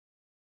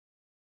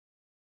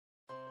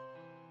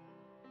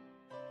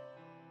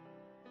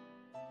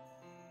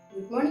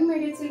Good morning, my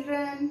dear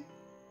children.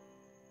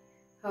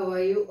 How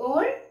are you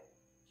all?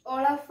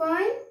 All are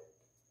fine?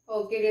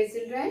 Okay, dear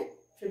children.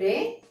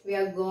 Today we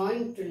are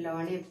going to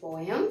learn a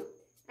poem,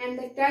 and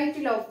the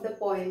title of the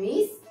poem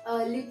is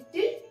A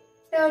Little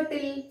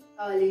Turtle.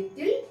 A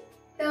Little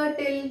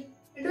Turtle.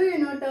 Do you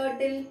know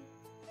turtle?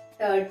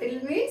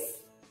 Turtle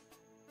means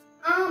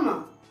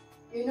ama.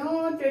 You know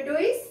what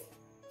tortoise?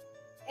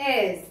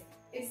 Yes,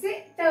 it's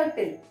a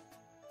turtle.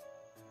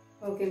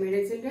 Okay, my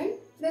dear children.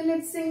 Then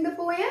let's sing the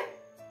poem.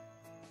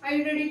 Are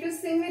you ready to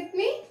sing with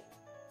me?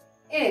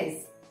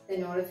 Yes.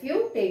 Then all of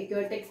you take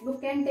your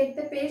textbook and take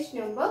the page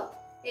number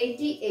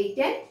 88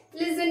 and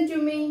listen to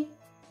me.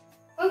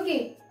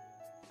 Okay.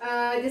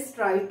 Just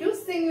try to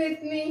sing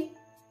with me.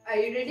 Are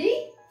you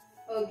ready?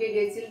 Okay,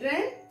 dear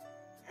children.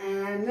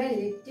 I'm a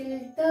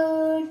little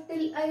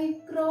turtle,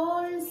 I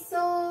crawl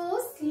so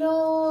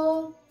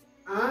slow.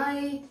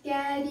 I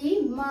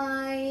carry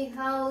my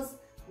house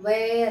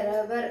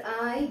wherever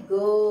I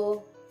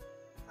go.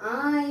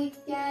 I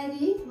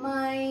carry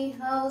my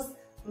house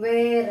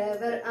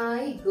wherever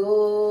I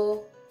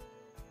go.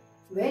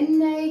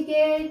 When I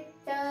get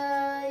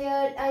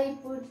tired, I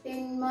put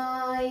in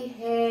my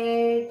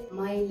head,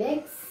 my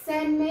legs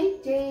and my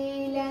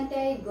tail, and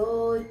I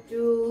go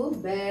to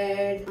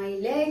bed. My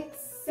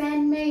legs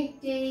and my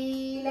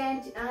tail,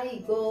 and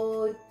I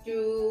go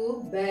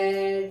to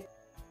bed.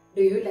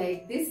 Do you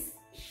like this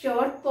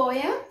short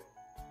poem?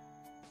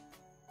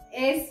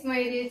 Yes,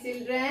 my dear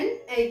children,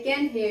 I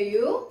can hear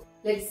you.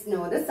 Let's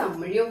know the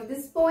summary of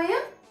this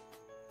poem.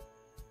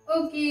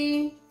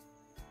 Okay,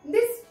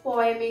 this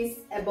poem is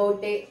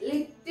about a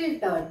little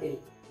turtle.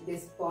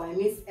 This poem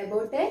is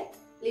about a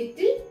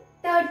little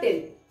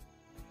turtle.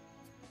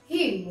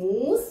 He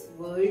moves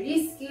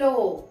very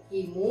slow.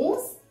 He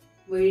moves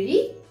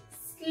very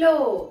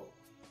slow.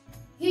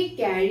 He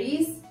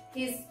carries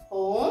his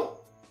home,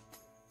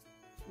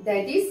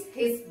 that is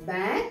his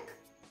bag,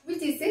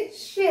 which is a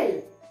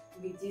shell.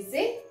 Which is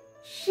a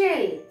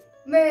shell.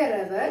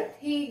 Wherever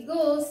he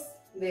goes.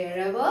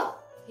 Wherever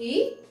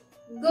he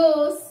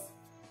goes.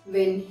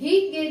 When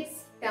he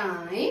gets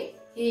time,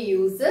 he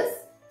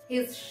uses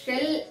his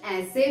shell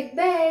as a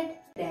bed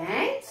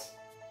and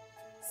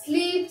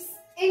sleeps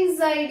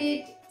inside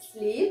it.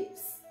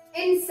 Sleeps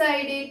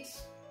inside it.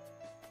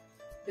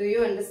 Do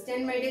you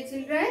understand, my dear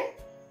children?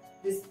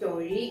 This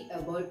story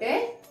about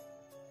a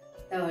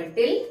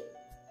turtle.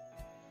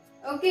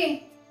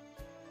 Okay,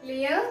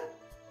 clear?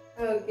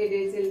 Okay,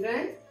 dear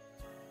children.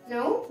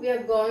 Now we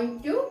are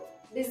going to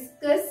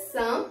discuss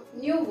some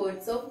new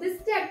words of this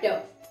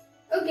chapter.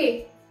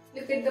 Okay,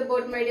 look at the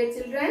board, my dear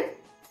children.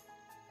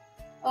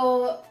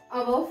 Our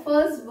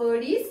first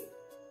word is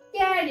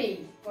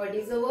carry. What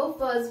is our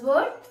first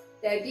word?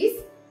 That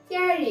is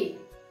carry.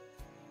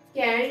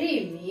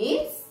 Carry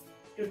means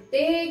to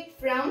take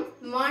from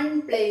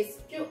one place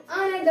to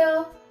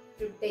another.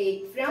 To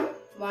take from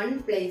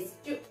one place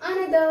to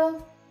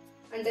another.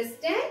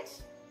 Understand?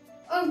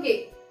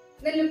 Okay.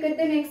 Then look at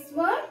the next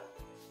word.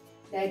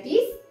 That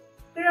is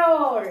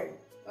crawl.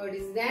 What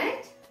is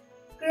that?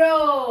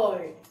 Crawl.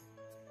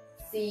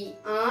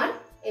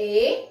 C-R-A-W-L.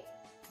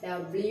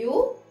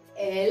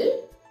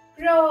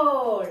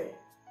 Crawl.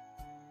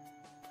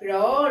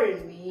 Crawl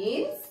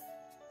means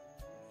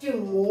to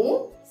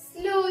move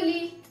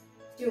slowly.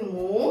 To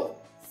move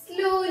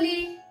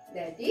slowly.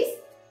 That is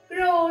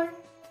crawl.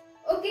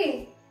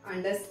 Okay.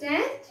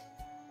 Understand?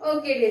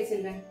 Okay, dear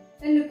children.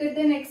 Then look at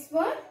the next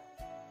word.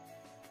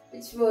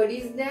 Which word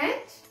is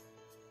that?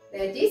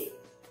 That is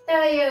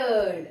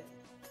tired.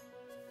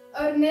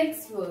 Our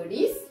next word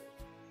is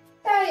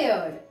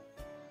tired.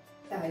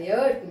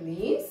 Tired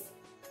means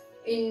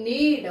in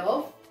need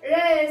of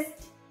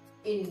rest.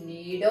 In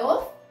need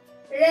of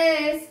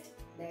rest.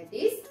 That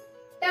is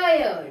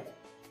tired.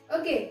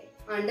 Okay,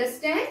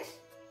 understand?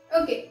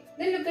 Okay,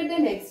 then look at the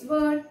next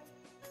word.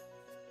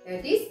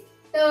 That is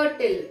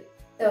turtle.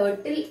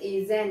 Turtle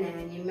is an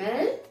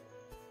animal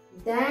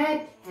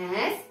that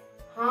has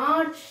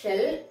hard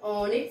shell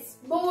on its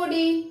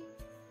body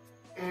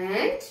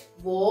and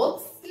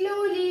walks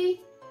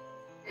slowly.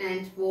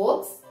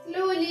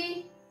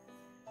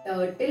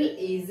 Turtle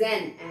is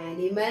an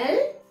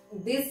animal.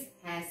 This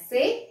has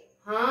a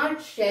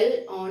hard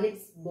shell on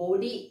its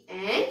body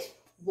and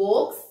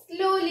walks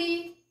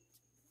slowly.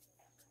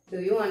 Do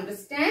you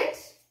understand?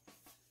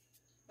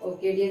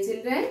 Okay, dear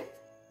children.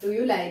 Do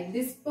you like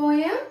this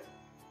poem?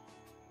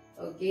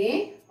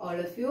 Okay, all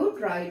of you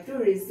try to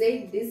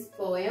recite this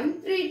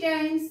poem 3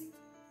 times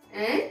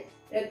and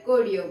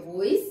record your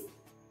voice.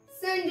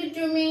 Send it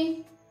to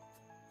me.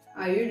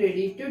 Are you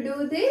ready to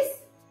do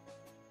this?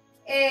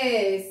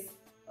 Yes.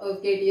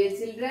 Okay, dear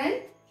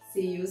children.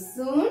 See you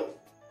soon.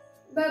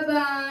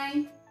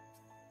 Bye-bye.